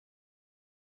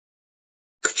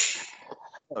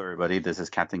Hello, everybody. This is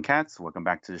Captain Katz. Welcome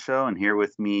back to the show. And here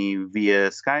with me via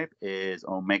Skype is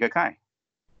Omega Kai.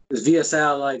 It's via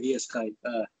satellite, via Skype.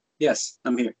 Yes,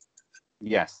 I'm here.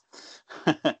 Yes.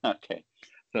 Okay.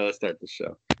 So let's start the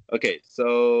show. Okay.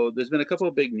 So there's been a couple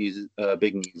of big news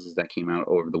that came out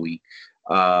over the week.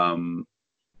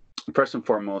 First and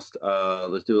foremost,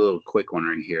 let's do a little quick one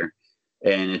right here,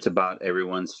 and it's about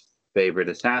everyone's favorite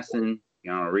assassin,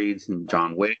 Keanu Reeves and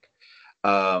John Wick.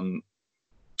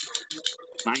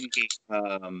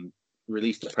 Lionsgate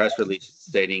released a press release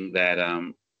stating that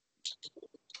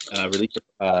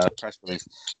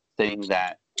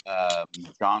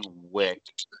John Wick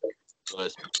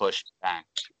was pushed back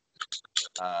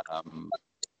about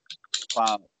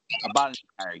an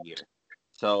entire year.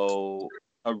 So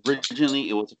originally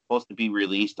it was supposed to be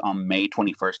released on May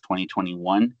 21st,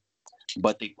 2021,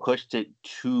 but they pushed it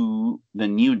to the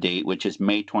new date, which is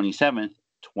May 27th,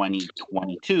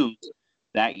 2022.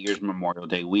 That year's Memorial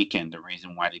Day weekend. The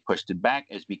reason why they pushed it back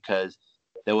is because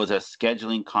there was a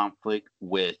scheduling conflict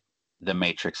with The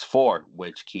Matrix 4,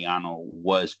 which Keanu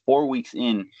was 4 weeks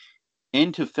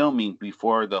into filming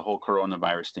before the whole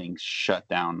coronavirus thing shut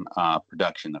down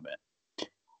production of it.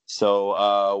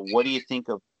 So, what do you think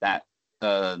of that?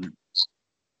 I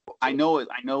know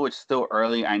it's still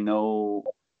early. I know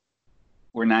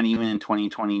we're not even in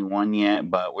 2021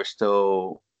 yet, but we're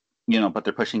still, but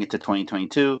they're pushing it to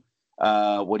 2022.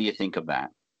 What do you think of that?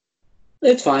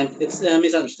 It's fine. It's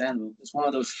understandable. It's one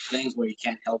of those things where you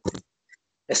can't help it.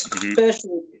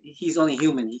 Especially he's only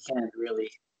human. He can't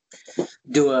really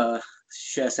do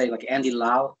should I say, like Andy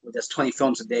Lau, who does 20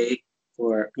 films a day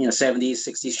for 70s,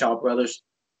 60s Shaw Brothers,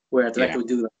 where a director would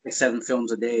do like 7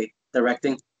 films a day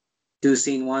directing. Do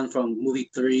scene 1 from movie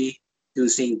 3, do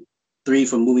scene 3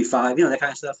 from movie 5, that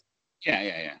kind of stuff.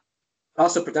 Yeah.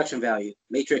 Also production value.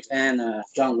 Matrix and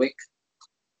John Wick.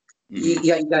 You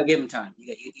gotta give him time.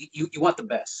 You want the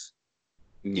best.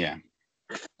 Yeah.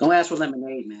 Don't ask for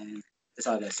lemonade, man. That's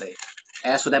all I gotta say.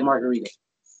 Ask for that margarita.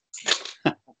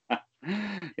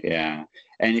 Yeah.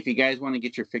 And if you guys want to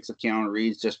get your fix of Keanu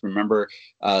Reeves, just remember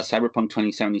Cyberpunk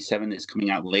 2077 is coming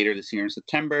out later this year in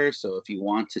September. So if you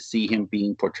want to see him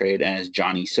being portrayed as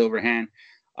Johnny Silverhand,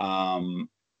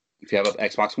 if you have an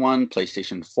Xbox One,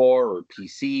 PlayStation 4, or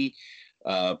PC,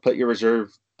 put your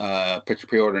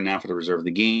pre-order now for the reserve of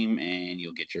the game, and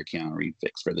you'll get your Keanu Reeves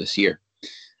fix for this year.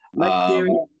 My theory,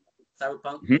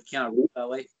 Cyberpunk, Keanu Reeves, by the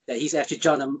way, that he's actually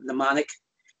John Mnemonic,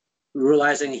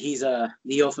 realizing he's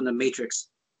Neo from the Matrix,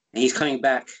 and he's coming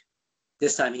back.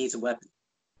 This time he needs a weapon.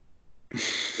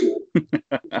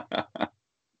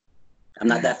 I'm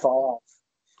not that far off.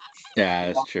 Yeah,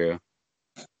 that's true.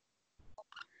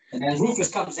 And then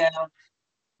Rufus comes down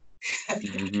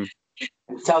and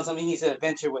tells him he needs an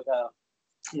adventure with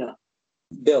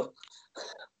Bill.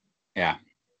 Yeah.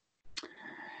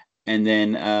 And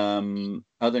then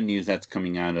other news that's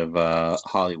coming out of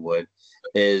Hollywood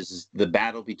is the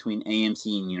battle between AMC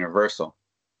and Universal.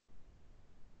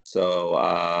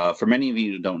 So for many of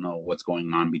you who don't know what's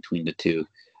going on between the two,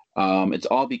 it's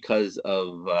all because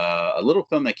of a little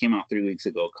film that came out 3 weeks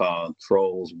ago called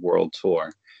Trolls World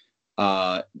Tour.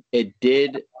 It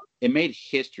made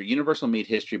history. Universal made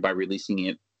history by releasing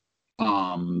it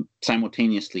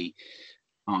simultaneously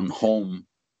on home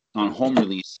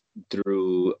release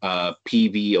through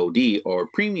PVOD, or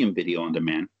Premium Video on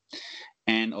Demand,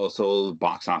 and also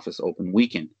Box Office Open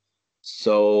Weekend.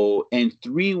 So in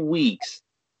 3 weeks,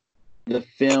 the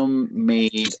film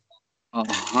made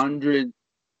 $100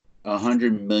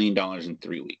 million in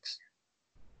 3 weeks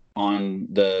on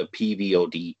the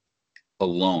PVOD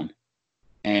alone.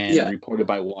 And reported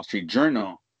by Wall Street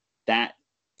Journal that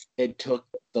it took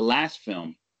the last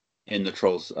film in the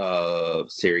Trolls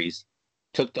series,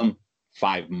 took them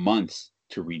 5 months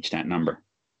to reach that number.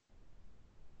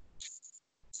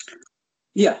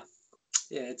 Yeah,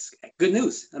 it's good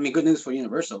news. I mean, good news for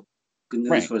Universal. Good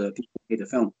news for the people who made the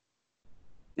film.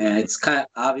 And it's kind of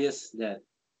obvious that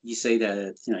you say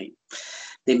that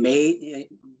they made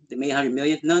 $100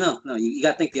 million. No. You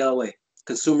got to think the other way.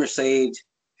 Consumers saved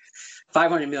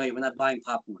 $500 million. We're not buying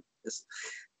popcorn.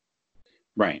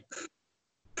 Right.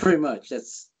 Pretty much.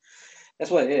 That's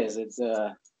what it is. It's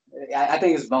I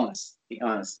think it's a bonus, to be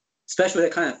honest. Especially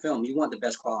that kind of film, you want the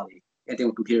best quality. Anything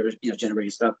with computers,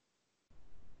 generating stuff.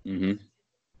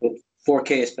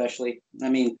 4K especially. I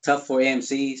mean, tough for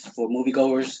AMCs, for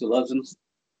moviegoers who loves them.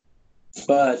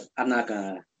 But I'm not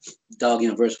gonna dog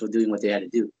Universal for doing what they had to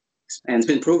do, and it's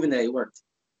been proven that it worked.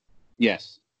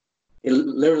 Yes. It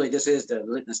literally, this is the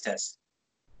litmus test.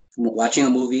 Watching a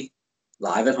movie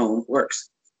live at home works.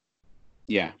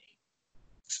 Yeah.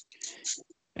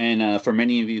 And for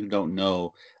many of you who don't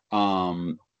know,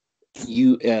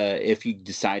 if you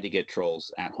decide to get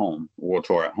Trolls at home, World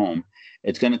Tour at home,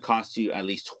 it's going to cost you at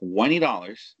least $20.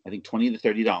 I think $20 to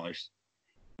 $30.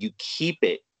 You keep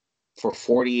it for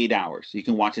 48 hours. You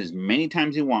can watch as many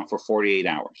times you want for 48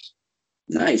 hours.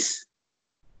 Nice.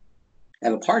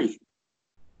 Have a party.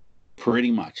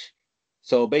 Pretty much.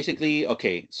 So basically,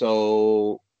 okay,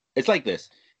 so it's like this.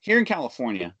 Here in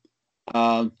California,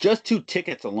 just 2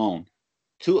 tickets alone,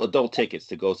 2 adult tickets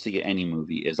to go see any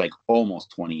movie is like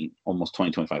almost 20,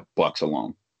 $25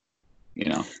 alone. You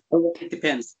know? Well, it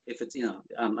depends. If it's,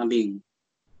 I'm being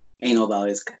anal about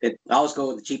it. I always go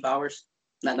with the cheap hours,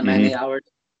 not the matinee hours.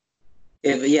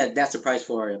 That's the price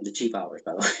for the cheap hours,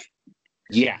 by the way.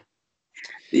 Yeah.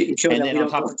 It shows and that then we on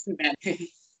don't top go of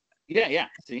yeah,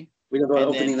 see? we don't go to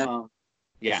And opening then, night.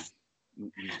 Yeah. You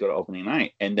just go to opening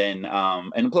night. And then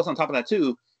and plus on top of that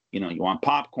too, you want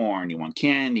popcorn, you want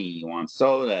candy, you want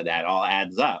soda, that all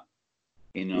adds up.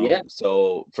 Yeah.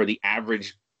 So for the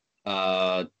average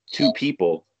 2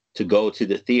 people to go to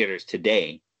the theaters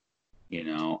today,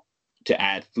 to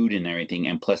add food and everything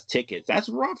and plus tickets, that's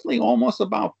roughly almost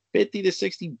about $50 to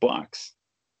 $60.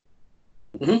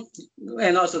 Mm-hmm.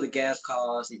 And also the gas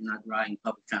costs, you're not riding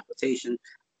public transportation,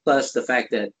 plus the fact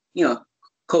that,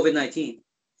 COVID-19.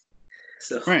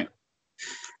 So right.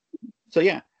 So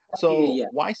yeah. So yeah.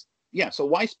 why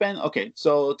spend? Okay,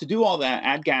 so to do all that,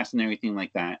 add gas and everything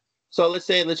like that. So let's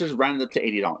just round it up to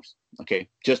 $80. Okay,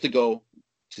 just to go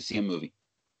to see a movie.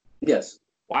 Yes.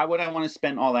 Why would I want to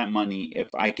spend all that money if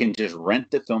I can just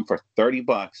rent the film for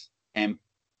 $30 and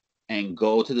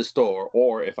go to the store,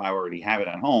 or if I already have it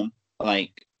at home,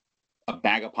 like a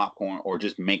bag of popcorn, or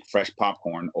just make fresh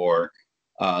popcorn, or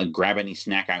grab any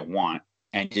snack I want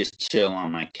and just chill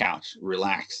on my couch,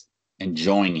 relax,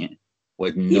 enjoying it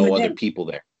with no other people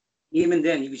there. Even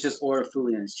then, you can just order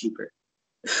food and it's cheaper.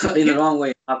 In the wrong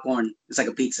way, popcorn, it's like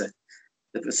a pizza,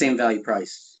 the same value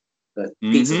price, but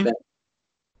pizza's better.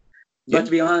 But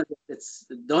to be honest, it's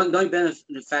the only benefit,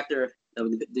 the factor, the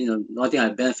only thing I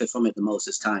benefit from it the most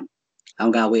is time. I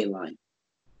don't gotta wait in line.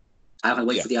 I don't have to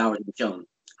wait for the hour to be shown.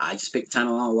 I just pick the time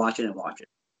I want to watch it and watch it.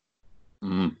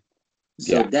 Mm-hmm.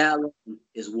 So that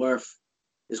is worth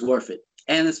it,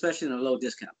 and especially in a low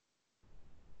discount.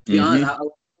 To be honest, I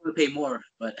want to pay more,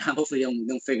 but hopefully they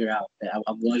don't figure out that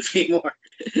I'm willing to pay more.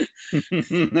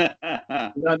 You know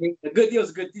what I mean? A good deal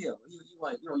is a good deal. You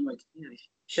might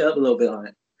shut up a little bit on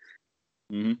it.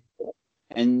 Mm-hmm.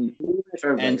 And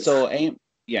so and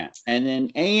then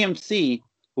AMC,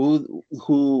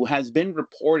 who has been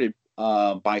reported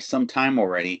by some time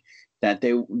already that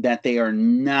they are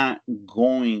not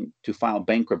going to file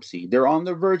bankruptcy. They're on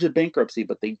the verge of bankruptcy,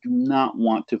 but they do not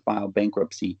want to file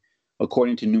bankruptcy,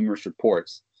 according to numerous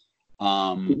reports.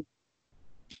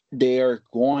 They are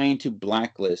going to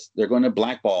blacklist. They're going to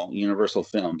blackball Universal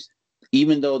Films,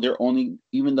 even though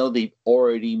they've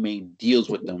already made deals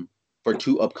with them for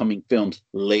 2 upcoming films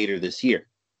later this year.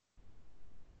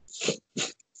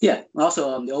 Yeah.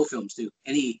 Also, the old films too.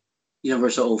 Any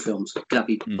Universal old films cannot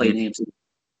be played in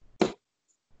AMC.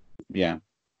 Yeah.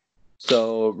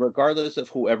 So regardless of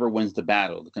whoever wins the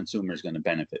battle, the consumer is going to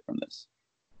benefit from this.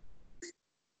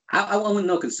 I want to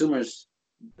know consumers.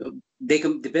 They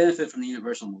benefit from the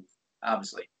Universal move,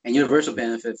 obviously, and Universal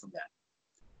benefit from that.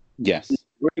 Yes. The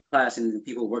working class and the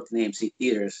people who work in AMC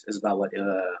theaters is about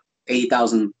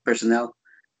 80,000 personnel,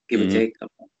 give or take.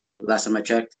 Last time I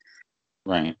checked.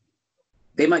 Right.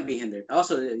 They might be hindered.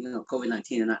 Also,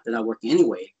 COVID-19, they're not working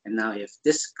anyway. And now if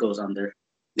this goes under,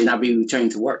 they're not be returning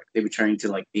to work. They're returning to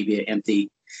like maybe an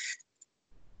empty,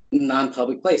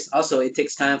 non-public place. Also, it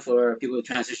takes time for people to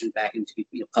transition back into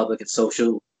public and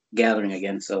social gathering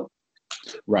again. So,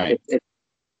 right.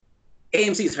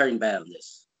 AMC is hurting bad on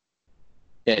this.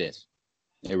 It is.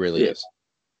 It really is.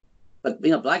 But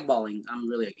blackballing, I'm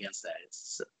really against that.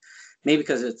 It's maybe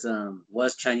because it's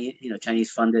was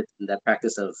Chinese funded, and that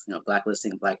practice of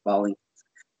blacklisting and blackballing.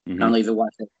 I don't know if you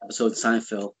watched that episode of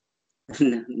Seinfeld.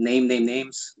 name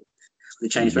names. The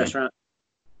Chinese restaurant.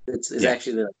 It's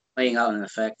actually playing out an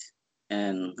effect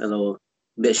and a little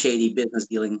bit shady business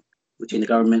dealing between the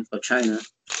government of China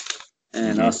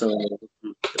and also the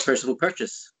person who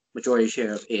purchased majority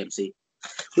share of AMC,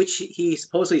 which he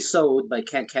supposedly sold but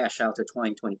can't cash out to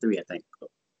 2023, I think.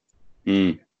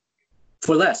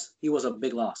 For less. He was a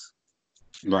big loss.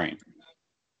 Right.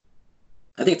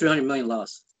 I think 300 million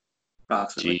loss,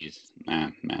 approximately. Jeez,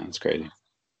 man, that's crazy.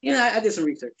 Yeah, I did some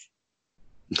research.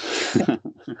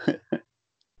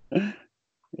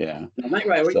 Yeah. Mike,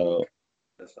 right? So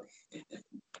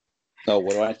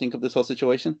what do I think of this whole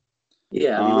situation?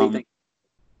 Yeah, what do you think?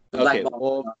 Okay,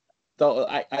 well, so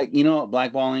I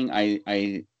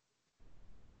blackballing,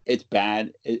 it's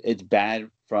bad. It's bad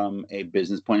from a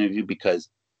business point of view because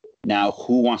now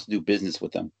who wants to do business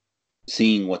with them,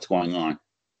 seeing what's going on,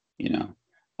 you know.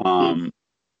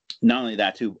 Not only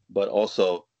that too, but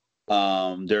also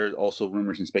there's also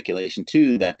rumors and speculation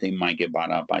too that they might get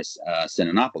bought out by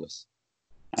Cinepolis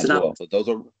as well. But those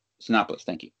are Cinepolis.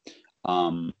 Thank you.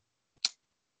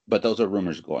 But those are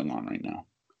rumors going on right now.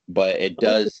 But it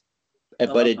does,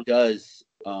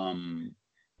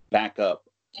 back up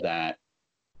that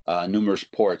numerous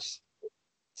reports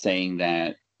saying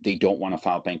that they don't want to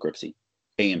file bankruptcy.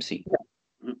 AMC.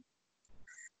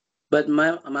 But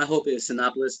my hope is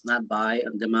Cinepolis not buy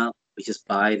them out. We just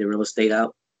buy the real estate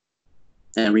out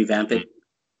and revamp it.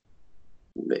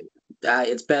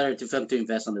 It's better for them to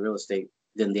invest on the real estate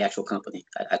than the actual company,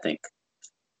 I think.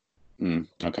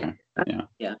 Okay. Yeah.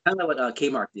 Yeah. Kind of what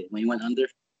Kmart did when he went under.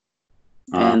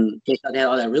 And they had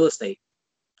all that real estate.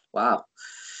 Wow.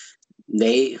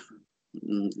 They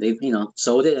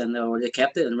sold it or they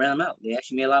kept it and ran them out. They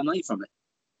actually made a lot of money from it,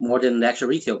 more than the actual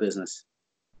retail business.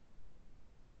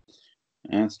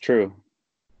 That's true.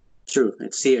 True.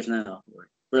 It's Sears now, or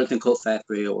Burlington Coat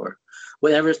Factory, or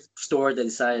whatever store that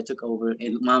decided took over,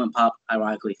 and mom and pop,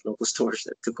 ironically, local stores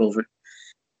that took over.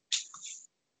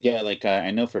 Yeah, like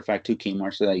I know for a fact 2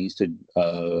 Kmarts that I used to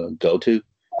go to,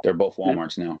 they're both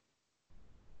Walmarts now.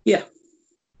 Yeah,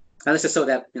 unless they sold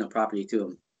that property to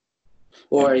them.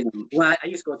 Or I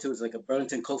used to go to is like a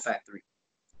Burlington Coat Factory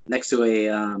next to a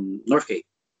Northgate.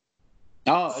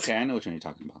 Oh, okay, I know which one you're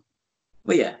talking about.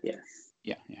 Well, yeah.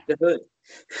 The hood.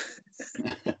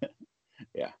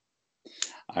 Yeah.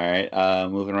 All right.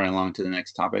 Moving right along to the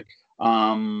next topic.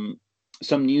 Some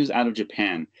news out of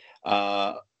Japan.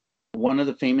 One of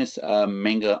the famous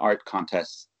manga art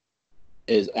contests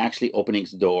is actually opening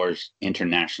its doors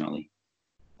internationally.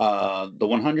 The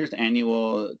 100th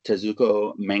annual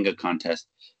Tezuko manga contest,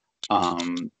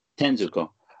 Tenzuko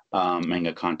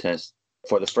manga contest,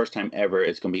 for the first time ever,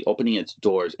 it's going to be opening its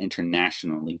doors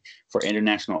internationally for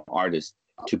international artists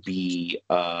to be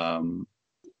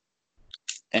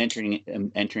entering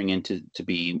into to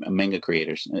be manga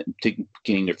creators, to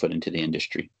getting their foot into the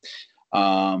industry.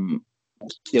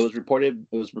 It was reported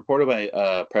by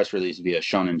a press release via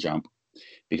Shonen Jump,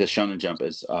 because Shonen Jump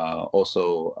is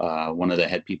also one of the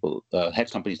head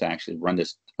companies that actually run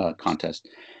this contest.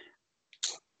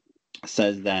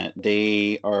 Says that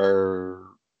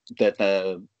that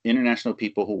the international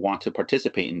people who want to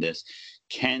participate in this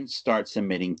can start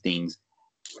submitting things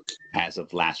as of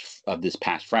this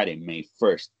past Friday, May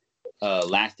 1st.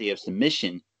 Last day of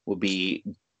submission will be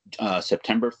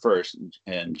September 1st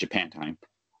in Japan time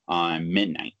on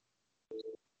midnight.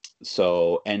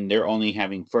 So, and they're only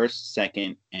having first,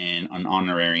 second, and an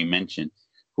honorary mention.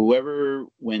 Whoever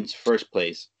wins first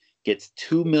place gets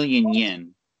 2 million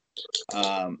yen.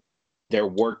 Their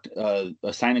work,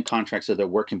 signing contracts so their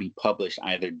work can be published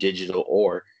either digital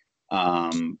or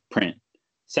print.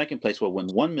 Second place will win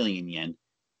 1 million yen,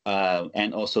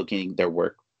 and also getting their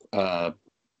work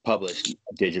published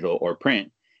digital or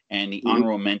print. And the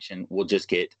honorable mention will just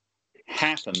get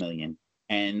 500,000.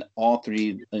 And all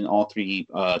three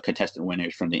contestant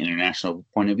winners from the international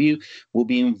point of view will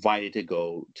be invited to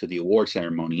go to the award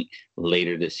ceremony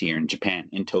later this year in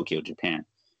Tokyo, Japan.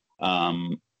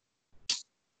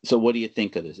 So what do you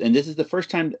think of this? And this is the first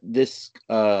time this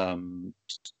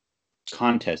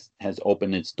contest has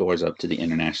opened its doors up to the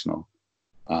international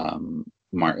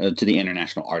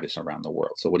international artists around the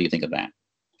world. So what do you think of that?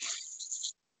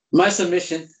 My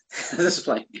submission. This is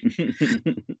like,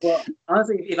 well,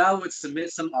 honestly, if I would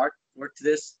submit some artwork to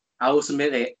this, I would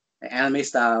submit an anime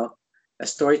style, a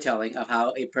storytelling of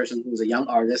how a person who's a young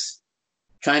artist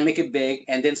try and make it big,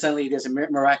 and then suddenly there's a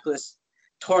miraculous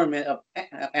tournament of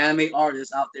anime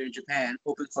artists out there in Japan,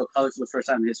 open for public for the first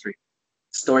time in history.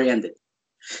 Story ended,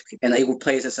 and it will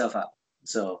plays itself out.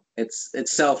 So it's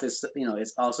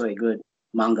also a good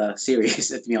manga series,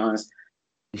 to be honest.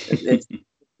 It's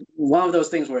one of those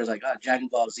things where it's like Dragon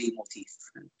Ball Z motif,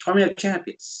 Tournament of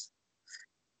Champions.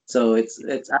 So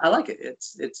I like it.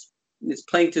 It's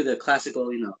playing to the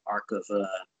classical arc of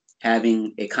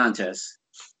having a contest,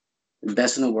 the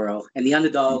best in the world, and the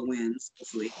underdog wins.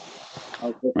 Hopefully,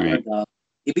 underdog.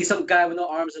 He'd be some guy with no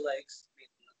arms or legs.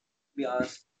 To be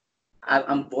honest,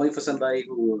 I'm voting for somebody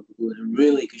who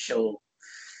really could show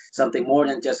something more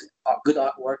than just good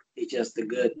artwork. It's just the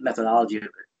good methodology of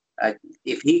it.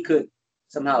 If he could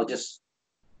somehow just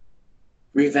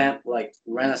revamp like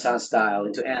Renaissance style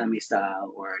into anime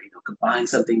style, or combine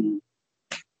something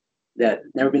that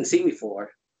never been seen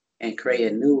before and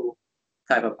create a new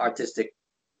type of artistic,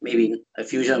 maybe a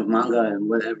fusion of manga and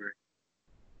whatever,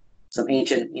 some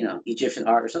ancient Egyptian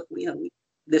art or something.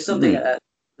 There's something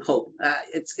hope.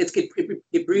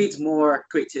 It breeds more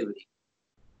creativity.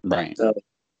 Right. So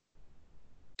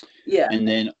yeah. And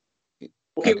then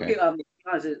Okay.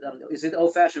 Is it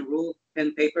old-fashioned rule,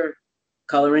 pen, paper,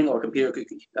 coloring, or computer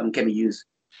can be used?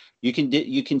 You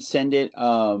can send it.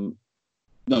 No,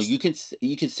 you can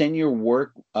send your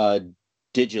work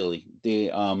digitally.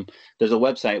 There's a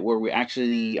website where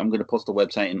I'm going to post the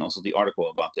website and also the article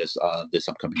about this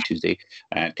upcoming Tuesday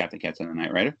at Captain Cats and the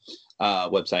Night Rider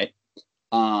website.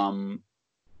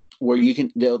 Where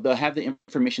they'll have the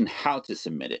information how to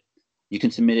submit it. You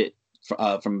can submit it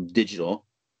from digital.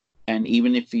 And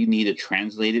even if you need to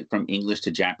translate it from English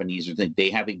to Japanese, they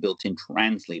have a built-in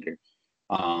translator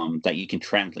that you can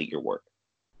translate your work,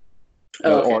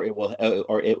 or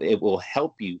it will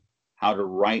help you how to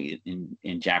write it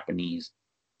in Japanese.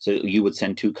 So you would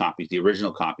send two copies: the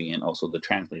original copy and also the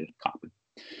translated copy.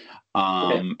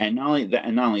 And not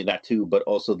only that too, but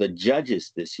also the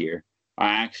judges this year are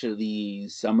actually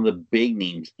some of the big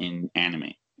names in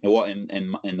anime, well, in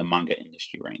the manga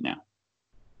industry right now.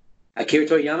 Akira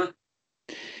Toriyama?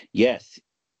 Yes.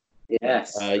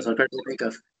 Yes. That's one person to think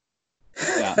of.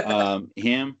 Yeah.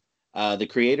 Him, the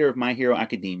creator of My Hero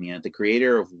Academia, the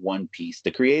creator of One Piece,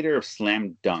 the creator of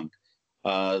Slam Dunk,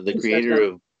 the creator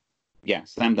of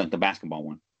Slam Dunk, the basketball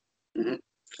one. Mm-hmm.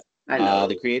 I know.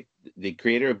 The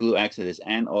creator of Blue Exodus,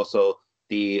 and also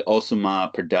the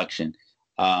Osama production.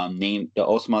 Named the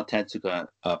Osamu Tezuka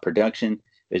production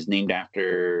is named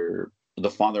after the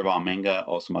father of all manga,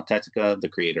 Osamu Tezuka, the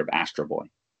creator of Astro Boy.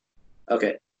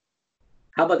 Okay.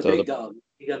 How about the big dog?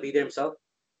 He gonna be there himself?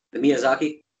 The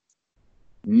Miyazaki?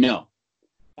 No.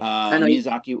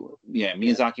 Miyazaki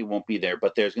won't be there,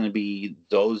 but there's going to be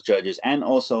those judges and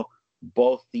also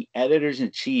both the editors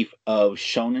in chief of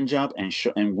Shonen Jump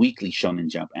and Weekly Shonen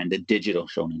Jump and the digital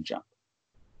Shonen Jump.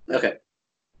 Okay.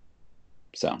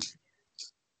 So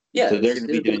they're going to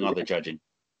be doing all the judging.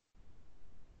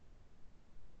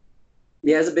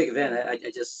 Yeah, it's a big event.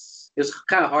 It was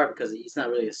kind of hard because it's not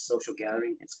really a social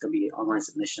gathering. It's going to be online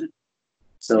submission.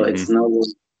 So it's no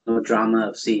drama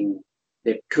of seeing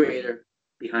the creator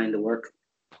behind the work.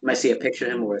 You might see a picture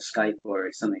of him or a Skype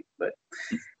or something, but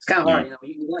it's kind of hard. You know,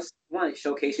 you want to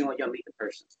showcase, you want to meet the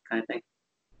person, kind of thing.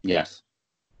 Yes.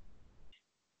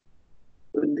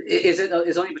 Is it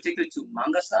only particular to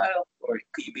manga style, or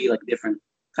could you be like different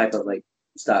type of like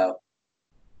style?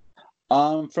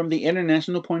 From the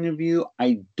international point of view,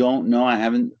 I don't know. I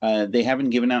haven't. They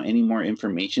haven't given out any more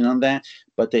information on that,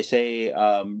 but they say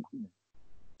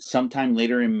sometime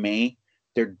later in May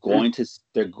they're going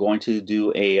to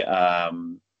do a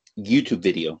YouTube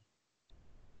video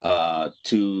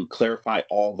to clarify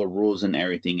all the rules and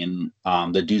everything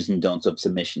and the do's and don'ts of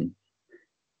submission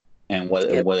and what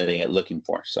are they looking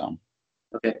for. So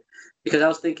okay, because I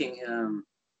was thinking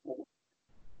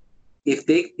if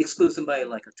they exclude somebody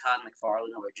like a Todd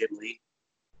McFarlane or Jim Lee,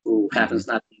 who happens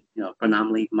not to be,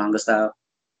 predominantly manga style,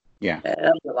 that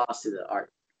would be a loss to the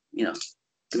art,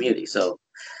 community. So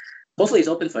hopefully it's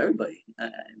open for everybody.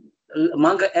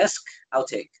 Manga-esque, I'll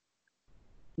take.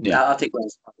 Yeah, I'll take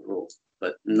those rules,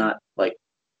 but not like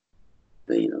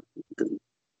the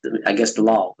I guess the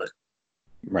law, but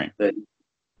right. But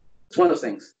it's one of those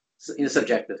things. It's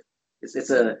subjective. It's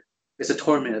a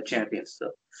tournament of champions.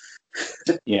 So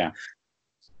yeah.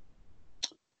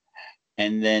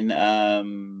 And then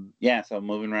so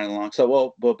moving right along. So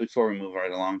well before we move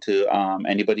right along to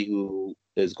anybody who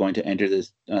is going to enter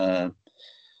this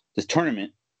this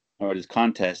tournament or this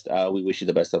contest, we wish you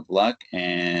the best of luck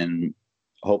and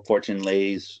hope fortune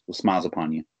smiles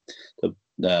upon you,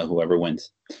 whoever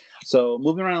wins. So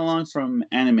moving right along from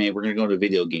anime, we're going to go to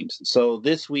video games. So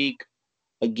this week,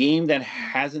 a game that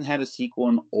hasn't had a sequel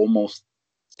in almost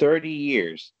 30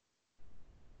 years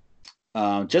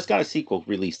just got a sequel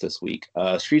released this week,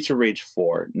 Streets of Rage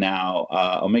 4. Now,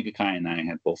 Omega Kai and I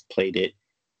have both played it.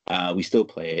 We still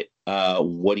play it.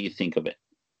 What do you think of it?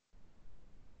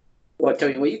 Well, tell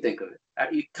me what you think of it.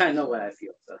 You kind of know what I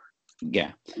feel. So.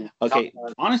 Yeah. Okay.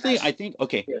 Honestly, I think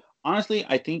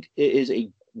it is a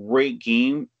great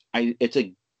game. It's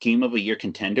a game of a year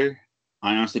contender.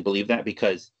 I honestly believe that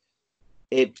because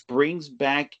it brings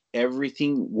back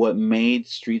everything what made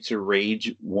Streets of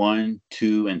Rage 1,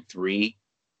 2, and 3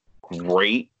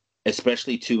 great,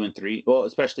 especially 2 and 3. Well,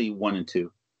 especially 1 and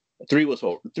 2. 3 was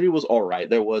all right.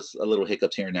 There was a little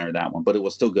hiccups here and there in that one, but it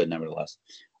was still good nevertheless.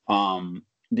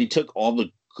 They took all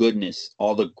the goodness,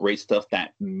 all the great stuff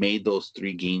that made those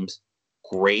 3 games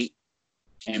great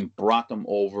and brought them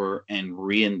over and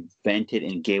reinvented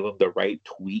and gave them the right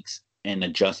tweaks and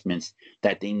adjustments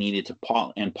that they needed to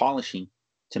polishing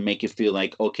to make it feel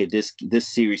like, okay, this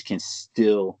series can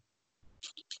still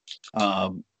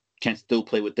can still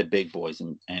play with the big boys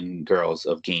and girls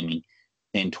of gaming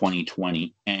in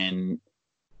 2020, and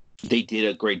they did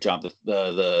a great job.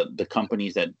 The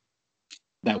companies that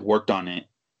worked on it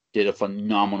did a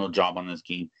phenomenal job on this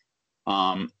game.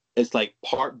 It's like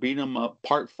part beat 'em up,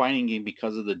 part fighting game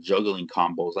because of the juggling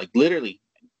combos. Like literally,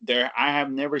 I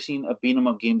have never seen a beat 'em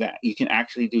up game that you can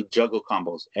actually do juggle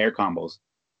combos, air combos,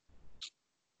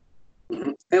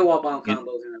 and wall bomb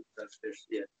combos and stuff.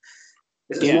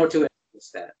 There's more to it than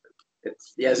that.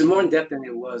 It's more in depth than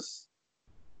it was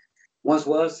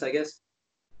once, I guess.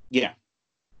 Yeah.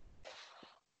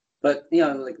 But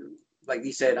like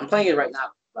you said, I'm playing it right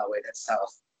now. By the way, that's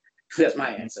my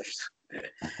answer.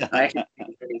 I actually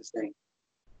think it's thing.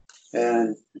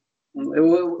 And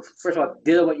first of all,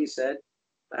 did what you said,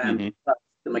 and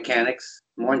the mechanics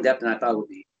more in depth than I thought it would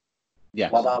be. Yeah.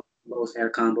 What about those air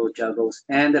combos, juggles,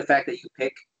 and the fact that you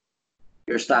pick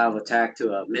your style of attack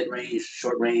to a mid-range,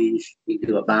 short range, you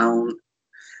do a bound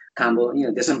combo.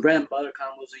 There's some bread and butter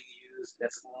combos that you use.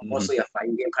 That's mostly a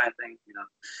fighting game kind of thing.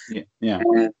 Yeah.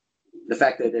 And the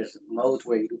fact that there's modes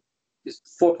where it's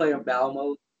 4-player battle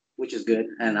mode, which is good,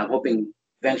 and I'm hoping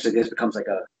eventually this becomes like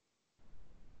a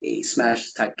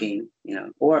Smash type game,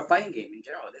 or a fighting game in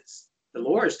general. The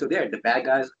lore is still there. The bad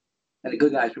guys and the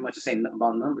good guys pretty much the same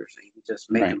amount of numbers. So you can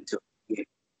just make them into a game.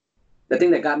 The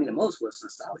thing that got me the most was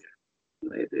nostalgia.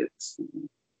 It's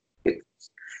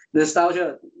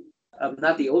nostalgia of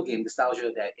not the old game,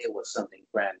 nostalgia that it was something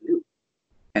brand new,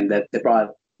 and that they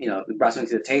brought something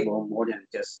to the table more than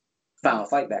just Final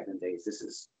Fight back in the days. This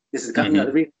is kind of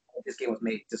the reason this game was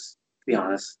made. Just to be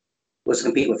honest, was to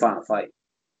compete with Final Fight,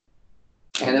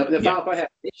 and the Final Fight had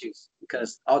issues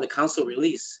because all the console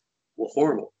release were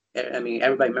horrible. I mean,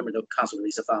 everybody remember the console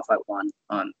release of Final Fight 1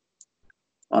 on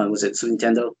was it Super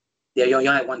Nintendo? Yeah, you only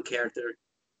had one character,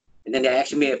 and then they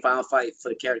actually made a Final Fight for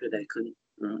the character that couldn't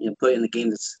put in the game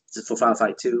that's for Final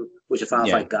Fight 2, which is Final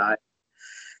Fight got.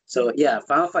 So yeah,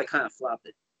 Final Fight kind of flopped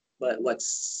it. But what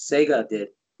Sega did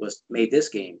was made this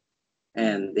game,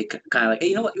 and they kind of like, hey,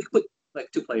 you know what? We could put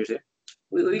like 2 players here.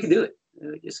 We can do it.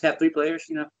 Just have 3 players.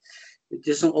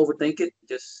 Just don't overthink it.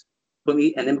 Just put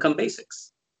me and then become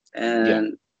basics.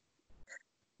 And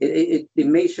it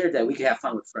made sure that we could have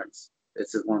fun with friends.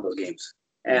 It's just one of those games.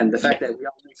 And the fact that we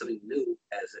all learned something new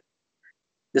as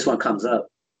this one comes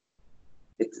up,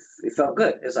 it felt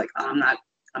good. It's like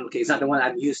it's not the one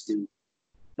I'm used to,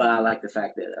 but I like the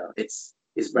fact that it's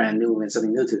brand new and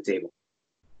something new to the table.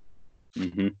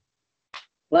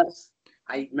 Plus,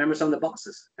 I remember some of the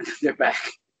bosses. They're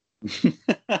back.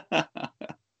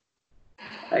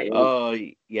 Oh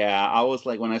yeah, I was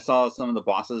like, when I saw some of the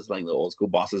bosses, like the old school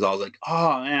bosses, I was like,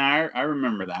 oh man, I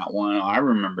remember that one. I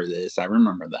remember this. I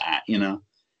remember that. A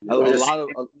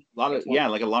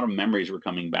lot of memories were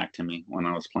coming back to me when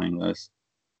I was playing this.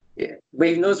 Yeah, but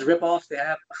you know, the ripoffs they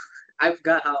have. I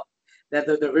forgot how that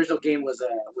the original game was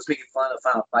making fun of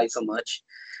Final Fight so much.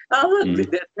 Oh look,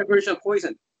 the version of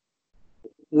Poison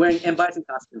wearing M. Bison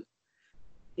costume.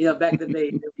 Back in the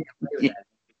day, they didn't play with that.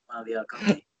 One of the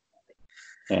company.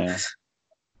 Yeah.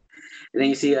 And then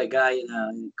you see a guy in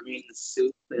a green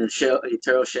suit and a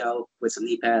turtle shell with some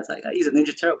knee pads. Like he's a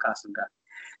Ninja Turtle costume guy.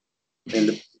 And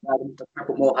the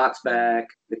purple mohawk's back.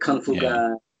 The kung fu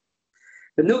guy.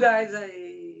 The new guys,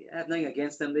 I have nothing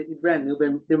against them. They're brand new,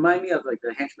 but they remind me of like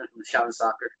the henchman from the Shaolin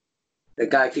Soccer. The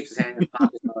guy keeps his hand in his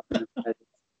pocket.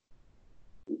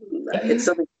 It's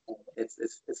something.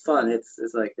 It's fun. It's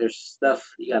like there's stuff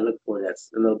you gotta look for.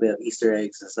 That's a little bit of Easter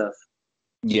eggs and stuff.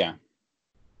 Yeah.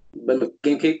 But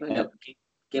gameplay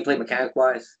mechanic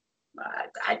wise,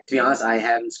 to be honest, I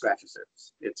haven't scratched the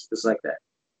surface. It's just like that.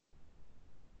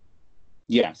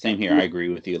 Yeah, same here. I agree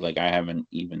with you. Like I haven't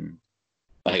even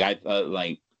I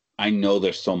know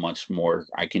there's so much more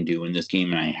I can do in this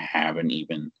game, and I haven't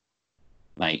even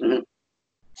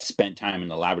spent time in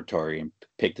the laboratory and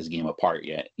picked this game apart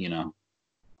yet.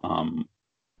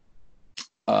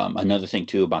 Another thing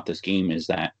too about this game is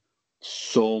that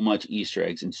so much Easter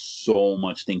eggs and so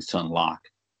much things to unlock.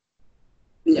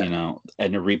 And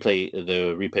the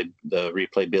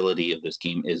replayability of this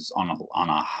game is on a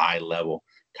high level,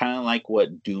 kind of like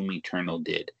what Doom Eternal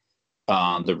did.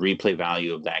 The replay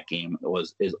value of that game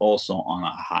is also on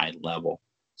a high level.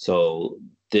 So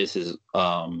this is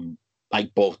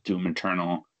like both Doom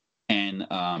Eternal and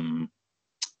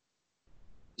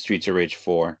Streets of Rage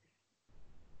 4.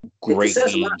 Great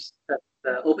games.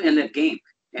 The open-ended game,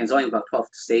 and it's only about 12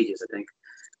 stages, I think.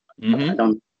 I don't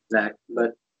know exact,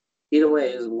 but either way,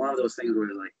 it's one of those things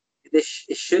where like it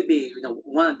should be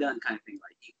one and done kind of thing.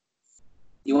 Like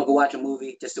you won't go watch a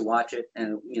movie just to watch it,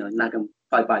 and you're not gonna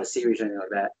probably buy the series or anything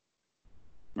like that.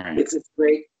 Right. It's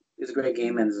great. it's a great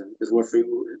game and it's worth the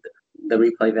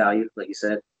replay value, like you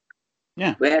said.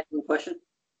 Yeah. Can I ask you one question?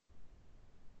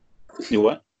 You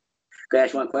what? Can I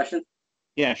ask you one question?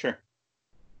 Yeah, sure.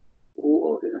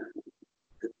 Ooh,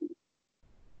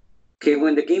 okay,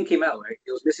 when the game came out, right,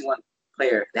 it was missing one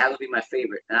player. That would be my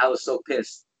favorite, and I was so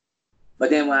pissed. But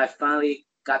then when I finally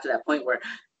got to that point where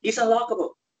he's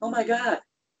unlockable, oh my god,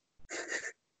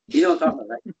 you know what I'm talking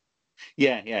about, right?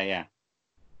 Yeah.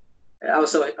 I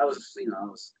was so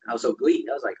glee.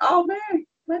 I was like, oh man,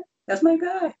 that's my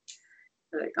guy.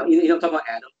 Like, you know, I'm talking about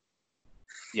Adam.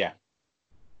 Yeah.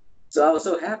 So I was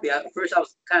so happy. At first, I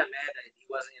was kind of mad that he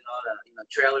wasn't in all the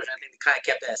trailers and everything. They kind of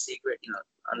kept that secret,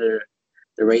 under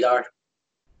the radar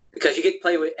because you get to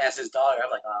play with as his daughter.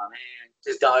 I'm like, oh man,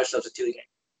 his daughter substituting,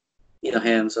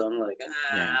 him. So I'm like, Yeah.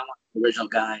 I want the original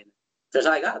guy. And that's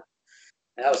how I got.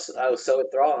 And I was so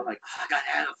enthralled. I'm like, oh, I got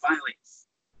Adam finally.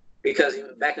 Because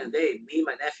even back in the day, me and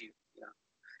my nephew,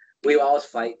 we would always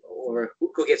fight over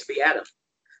who gets to be Adam.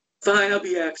 Fine, I'll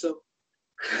be Axel.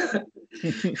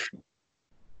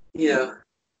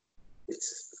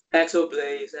 It's Axel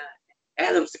Blaze.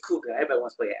 Adam's the cool guy. Everybody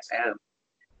wants to play as Adam.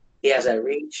 He has that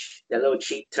reach, that little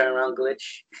cheap turnaround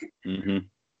glitch. Mm-hmm.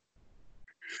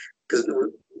 Because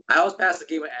I always passed the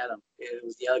game with Adam. It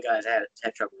was the other guys had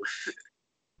trouble with.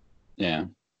 Yeah.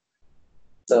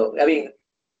 So, I mean,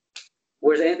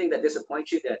 was there anything that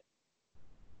disappoints you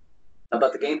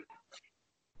about the game?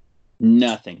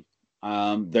 Nothing.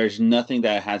 There's nothing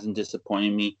that hasn't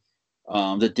disappointed me.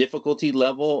 The difficulty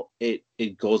level, it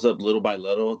goes up little by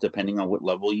little depending on what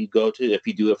level you go to. If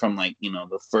you do it from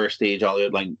the first stage all the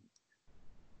way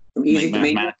From easy to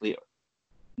mathematically,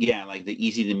 yeah, like the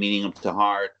easy to medium up to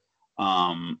hard.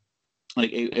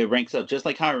 Like it ranks up just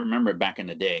like how I remember it back in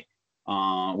the day,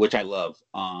 which I love.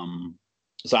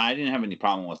 So I didn't have any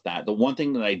problem with that. The one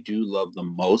thing that I do love the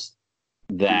most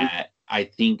that I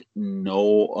think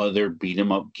no other beat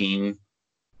 'em up game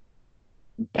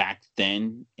back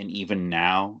then and even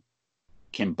now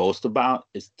can boast about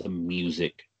is the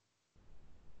music.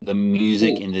 The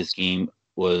music in this game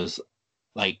was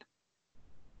like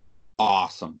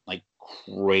awesome, like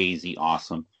crazy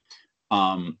awesome.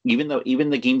 Even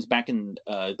the games back in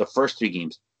the first three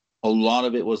games, a lot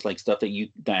of it was like stuff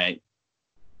here's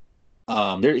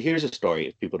a story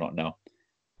if people don't know.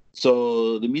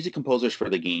 So the music composers for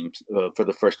the games, for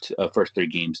the first three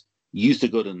games, used to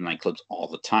go to the nightclubs all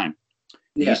the time.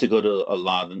 They used to go to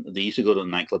they used to go to the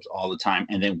nightclubs all the time,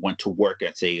 and then went to work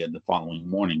at say the following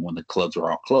morning when the clubs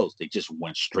were all closed. They just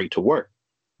went straight to work.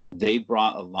 They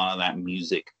brought a lot of that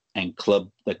music and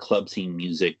the club scene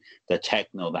music, the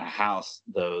techno, the house,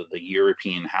 the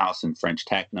European house and French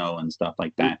techno and stuff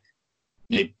like that.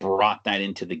 They brought that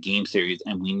into the game series,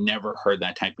 and we never heard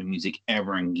that type of music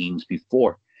ever in games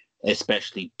before,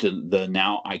 especially to the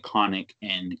now iconic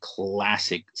and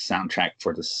classic soundtrack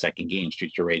for the second game,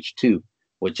 Streets of Rage 2,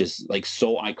 which is like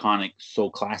so iconic, so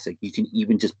classic. You can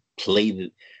even just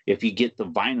play if you get the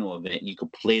vinyl of it, you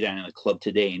could play that in a club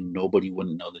today and nobody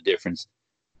wouldn't know the difference.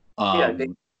 They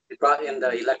brought in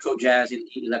the electro jazz and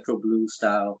electro blues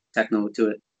style techno to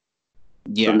it.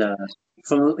 Yeah.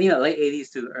 From late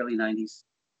 80s to early 90s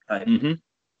type. Mm-hmm.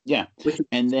 Yeah.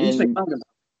 And then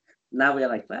now we're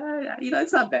like,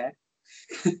 it's not bad.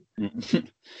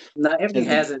 Not everything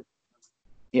has it.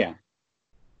 Yeah.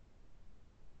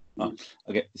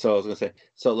 Okay, so I was gonna say,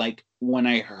 so like when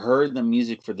I heard the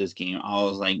music for this game, I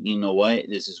was like, you know what,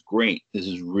 this is great. This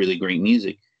is really great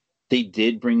music. They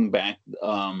did bring back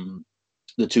the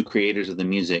two creators of the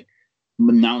music,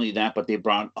 but not only that, but they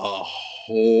brought a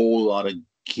whole lot of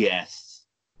guest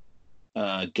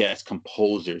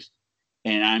composers,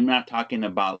 and I'm not talking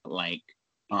about like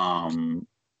one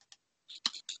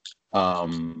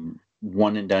and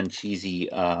done cheesy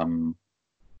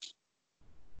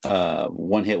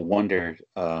one hit wonder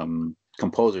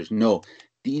composers. No,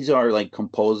 these are like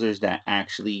composers that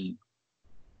actually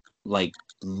like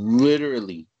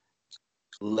literally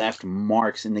left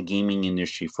marks in the gaming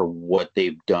industry for what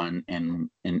they've done and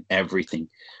everything.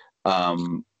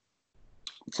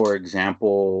 For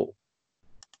example,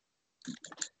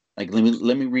 like let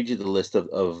me read you the list of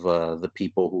the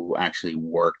people who actually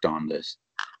worked on this.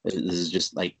 This is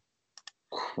just like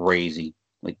crazy,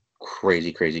 like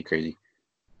crazy.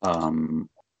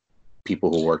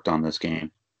 People who worked on this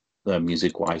game,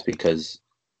 music wise, because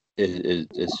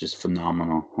it's just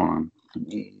phenomenal. Hold on, let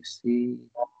me see.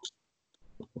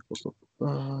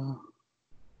 I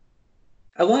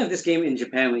wanted this game in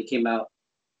Japan when it came out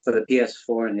for the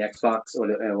PS4 and the Xbox or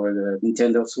the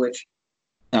Nintendo Switch.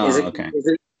 Okay.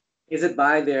 Is it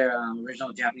by their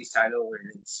original Japanese title or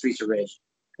Streets of Rage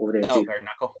over there too? Bare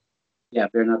Knuckle. Yeah,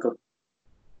 Bare Knuckle.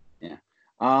 Yeah.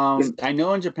 I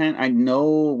know in Japan. I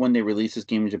know when they release this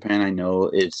game in Japan. I know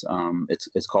it's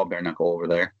called Bare Knuckle over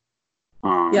there.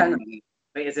 Yeah, I know.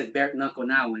 But is it bare knuckle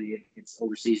now when it's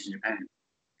overseas in Japan?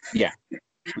 Yeah.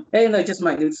 Hey, like just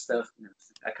my new stuff.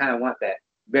 I kind of want that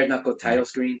bare knuckle title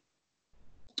screen.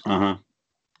 Uh-huh.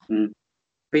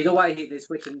 But you know why they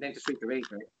switched the name to Street of Rage,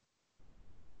 right?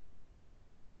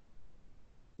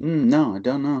 No, I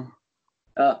don't know.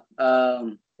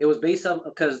 It was based on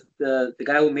because the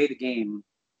guy who made the game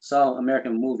saw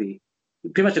American movie.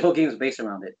 Pretty much the whole game is based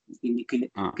around it. You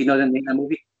know the name of that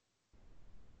movie?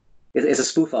 It's a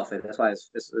spoof off it. That's why it's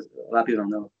a lot of people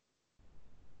don't know.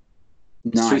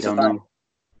 No, I don't know.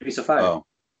 Streets of Fire. Oh.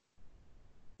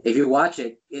 If you watch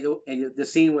it, and the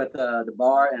scene with the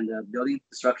bar and the building,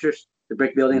 the structures, the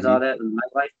brick buildings, all that, and the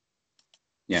nightlife.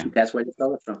 Yeah. That's where they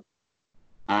stole it from.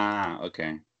 Ah,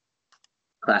 okay.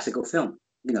 Classical film.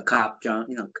 Cop genre,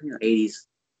 80s,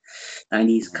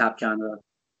 90s cop genre,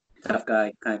 tough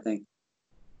guy kind of thing.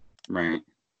 Right.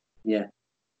 Yeah.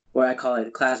 Or I call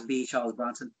it Class B Charles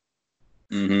Bronson.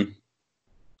 Mm-hmm.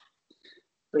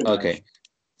 Okay.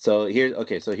 So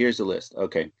here's the list.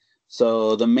 Okay.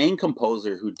 So the main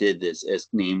composer who did this is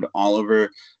named Oliver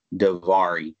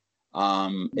Davari.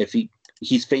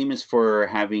 He's famous for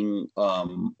having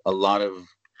a lot of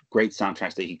great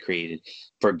soundtracks that he created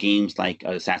for games like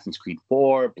Assassin's Creed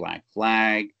 4, Black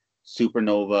Flag,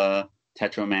 Supernova,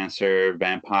 Tetramancer,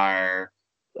 Vampire,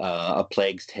 A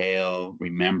Plague's Tale,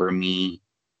 Remember Me.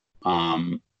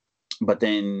 But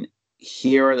then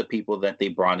here are the people that they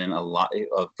brought in a lot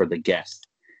for the guests.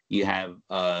 You have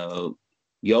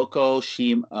Yoko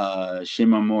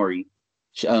Shimomura,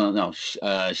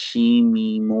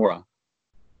 Shimimura.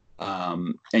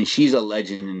 And she's a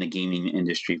legend in the gaming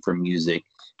industry for music.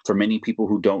 For many people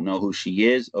who don't know who she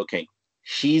is, okay,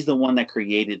 she's the one that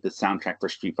created the soundtrack for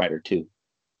Street Fighter 2.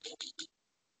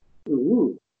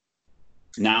 Ooh.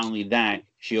 Not only that,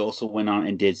 she also went on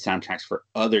and did soundtracks for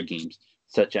other games,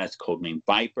 such as Codename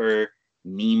Viper,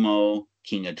 Nemo,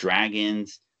 King of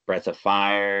Dragons, Breath of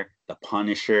Fire, The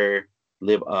Punisher,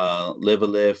 Live a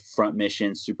Live, Front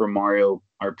Mission, Super Mario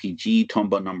RPG,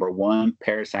 Tomba #1,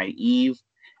 Parasite Eve,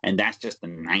 and that's just the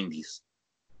 90s.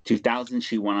 2000,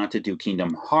 she went on to do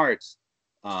Kingdom Hearts,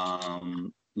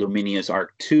 Luminous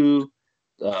Arc 2,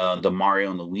 the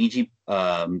Mario and Luigi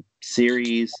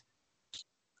series,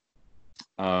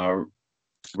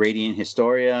 Radiant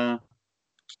Historia.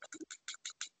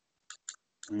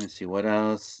 Let me see what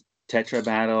else. Terra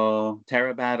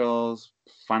Battles,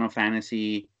 Final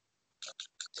Fantasy.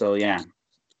 So yeah.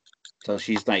 So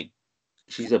she's a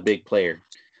big player.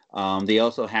 They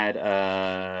also had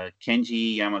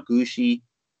Kenji Yamaguchi,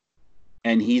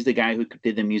 and he's the guy who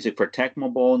did the music for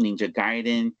Tecmo Bowl, Ninja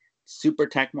Gaiden, Super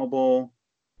Tecmo Bowl,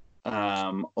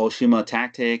 Oshima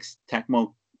Tactics,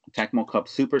 Tecmo Cup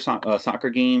Super Soccer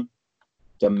game,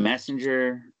 The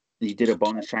Messenger. He did a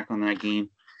bonus track on that game.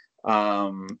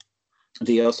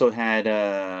 They also had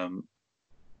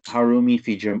Harumi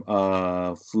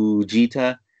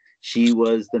Fujita. She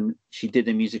did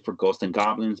the music for Ghosts and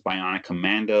Goblins, Bionic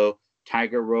Commando,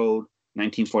 Tiger Road,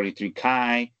 1943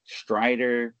 Kai,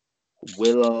 Strider,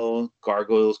 Willow,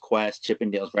 Gargoyle's Quest,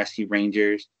 Chippendale's Rescue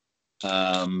Rangers.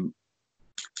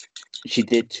 She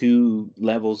did 2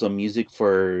 levels of music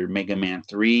for Mega Man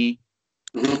 3.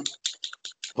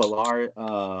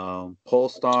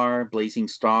 Polestar, Blazing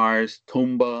Stars,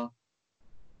 Tomba,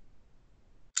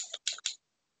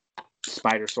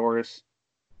 Spidersaurus.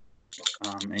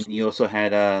 And he also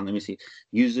had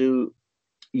Yuzo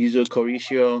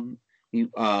Korishio,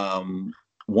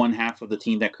 one half of the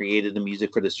team that created the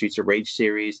music for the Streets of Rage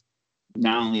series.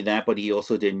 Not only that, but he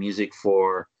also did music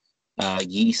for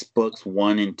Yeast Books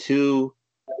 1 and 2,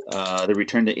 The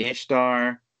Return to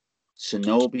Ishtar,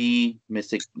 Shinobi,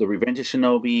 The Revenge of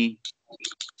Shinobi,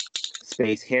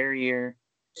 Space Harrier,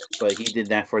 but he did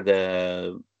that for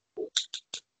the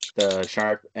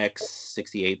Sharp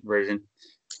X68 version.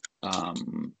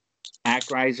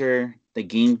 Actraiser, the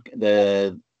Game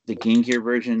Gear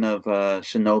version of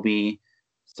Shinobi,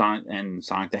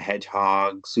 Sonic the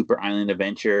Hedgehog, Super Island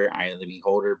Adventure, Eye of the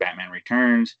Beholder, Batman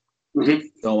Returns,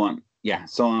 so on. Yeah,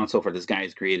 so on and so forth. This guy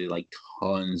has created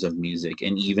tons of music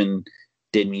and even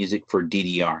did music for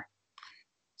DDR.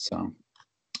 So,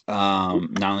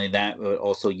 not only that, but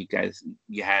also you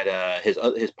had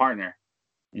his partner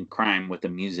in crime with the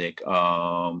music,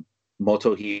 Motohiro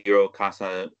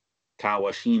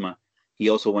Kawashima. He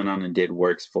also went on and did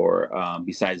works for,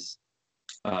 besides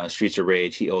Streets of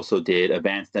Rage, he also did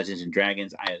Advanced Dungeons and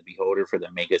Dragons, Eye of the Beholder for the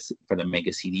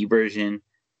Mega CD version,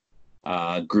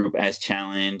 Group S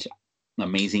Challenge,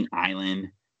 Amazing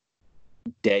Island,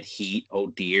 Dead Heat, Oh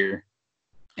Dear,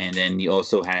 And then you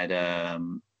also had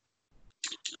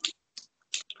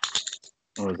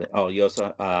what was it? Oh, you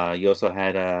also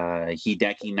had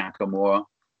Hideki Nakamura,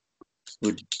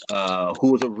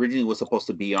 who was originally supposed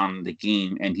to be on the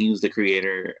game, and he was the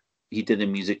creator. He did the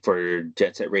music for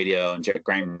Jet Set Radio and Jet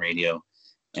Grind Radio,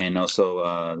 and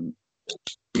also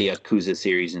the Yakuza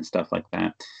series and stuff like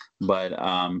that. But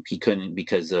he couldn't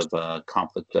because of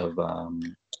conflict of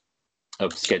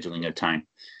scheduling of time.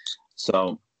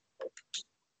 So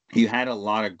you had a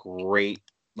lot of great,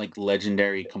 like,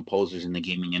 legendary composers in the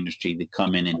gaming industry that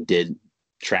come in and did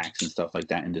tracks and stuff like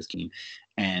that in this game,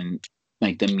 and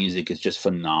like the music is just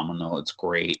phenomenal. It's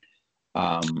great.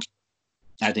 I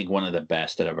think one of the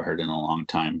best that I've ever heard in a long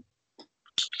time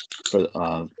for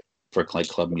like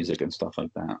club music and stuff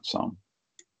like that. So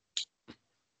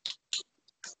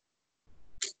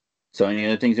any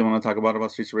other things you want to talk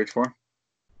about Streets of Rage 4?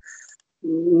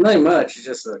 Not much. It's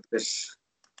just this.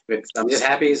 I'm just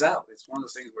happy he's out. It's one of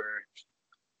those things where,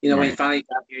 when you finally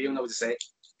got here, you don't know what to say.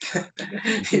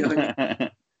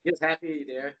 You're just happy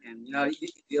you're there, and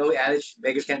the old adage,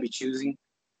 beggars can't be choosing.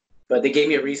 But they gave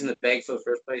me a reason to beg for the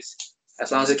first place.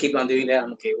 As long as they keep on doing that,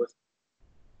 I'm okay with.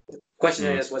 The question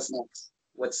is, what's next?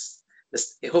 What's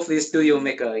this? Hopefully, the studio will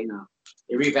make a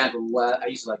revamp of what I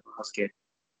used to like when I was a kid.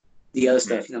 The other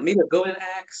stuff, maybe a golden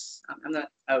axe. I'm not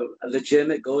a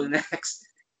legitimate golden axe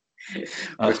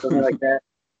or something like that,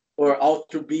 or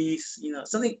Ultra Beast.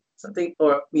 Something.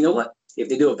 Or what? If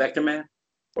they do a Vector Man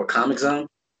or Comic Zone,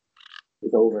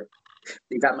 it's over.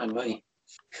 They got my money.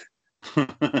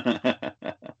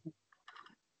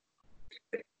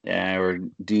 Yeah, or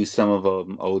do some of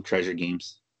them old treasure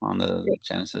games on the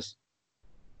Genesis.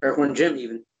 Earthworm Jim,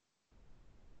 even.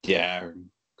 Yeah, or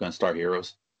Gunstar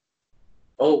Heroes.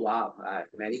 Oh wow,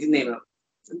 man! You can name it.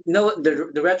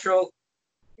 The retro,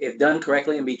 if done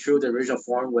correctly and be true to the original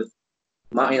form with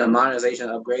modernization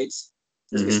upgrades,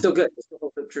 it's still good. It's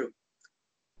still true.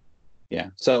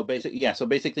 Yeah. So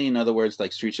basically, in other words,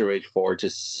 like Streets of Rage 4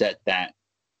 just set the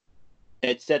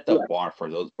bar for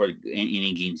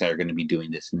any games that are going to be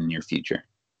doing this in the near future.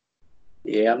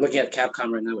 Yeah, I'm looking at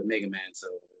Capcom right now with Mega Man, so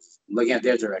I'm looking at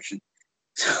their direction.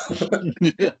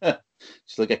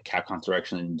 Just look at Capcom's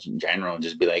direction in general and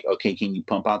just be like, okay, can you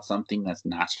pump out something that's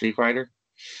not Street Fighter?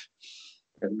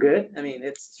 Good. I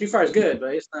mean, Street Fighter is good,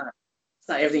 but it's not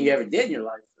everything you ever did in your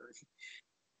life.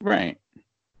 Right.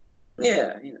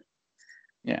 Yeah.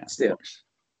 Yeah. Still.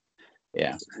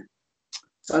 Yeah.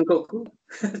 Son Goku.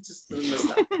 Just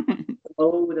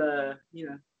old,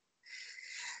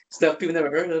 stuff people never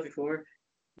heard of before.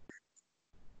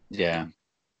 Yeah.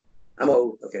 I'm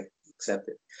old. Okay. Accept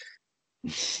it.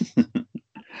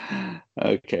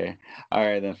 Okay. All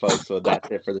right then, folks. So that's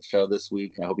it for the show this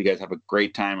week. I hope you guys have a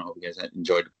great time. I hope you guys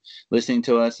enjoyed listening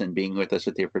to us and being with us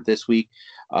here for this week.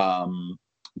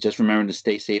 Just remember to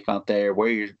stay safe out there.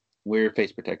 Wear your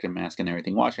face protector, mask, and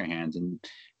everything. Wash your hands, and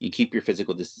you keep your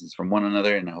physical distance from one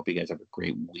another. And I hope you guys have a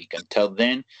great week. Until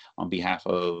then, on behalf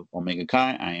of Omega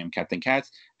Kai, I am Captain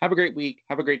Katz. Have a great week.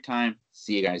 Have a great time.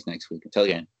 See you guys next week. Until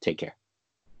again, take care.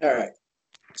 All right.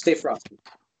 Stay frosty.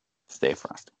 Stay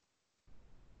frosty.